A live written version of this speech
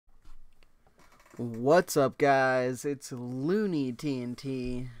What's up, guys? It's Looney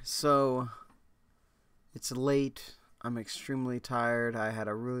TNT. So, it's late. I'm extremely tired. I had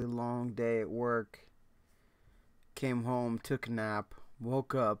a really long day at work. Came home, took a nap,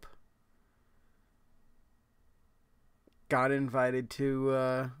 woke up, got invited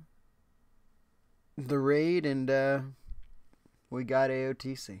to the raid, and we got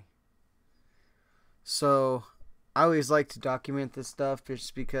AOTC. So, I always like to document this stuff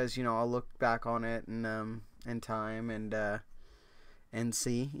just because, I'll look back on it in time and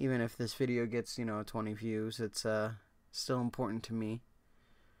see. Even if this video gets 20 views, it's still important to me.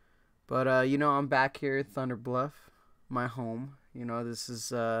 But I'm back here at Thunder Bluff, my home. This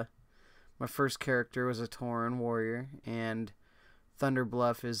is my first character was a Tauren warrior, and Thunder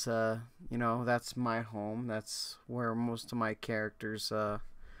Bluff is that's my home. That's where most of my characters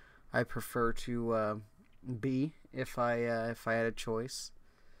I prefer to be if I had a choice.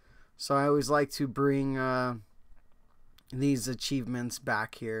 So I always like to bring these achievements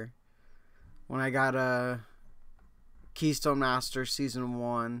back here. When I got Keystone Master Season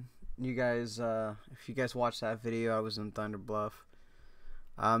 1, you guys, if you guys watched that video, I was in Thunder Bluff.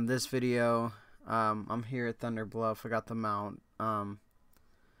 This video, I'm here at Thunder Bluff. I got the mount.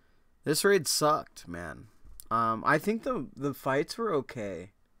 This raid sucked, man. I think the fights were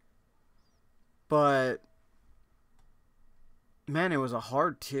okay, but man, it was a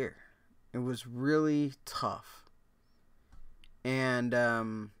hard tier. It was really tough. And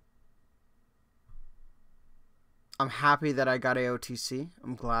I'm happy that I got AOTC.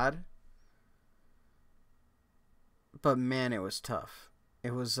 I'm glad. But man, it was tough.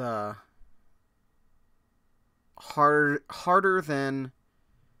 It was harder than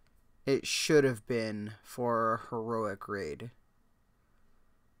it should have been for a heroic raid.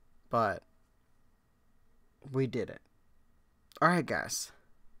 But we did it. Alright, guys.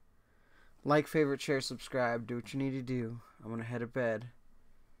 Like, favorite, share, subscribe. Do what you need to do. I'm going to head to bed.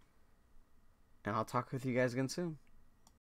 And I'll talk with you guys again soon.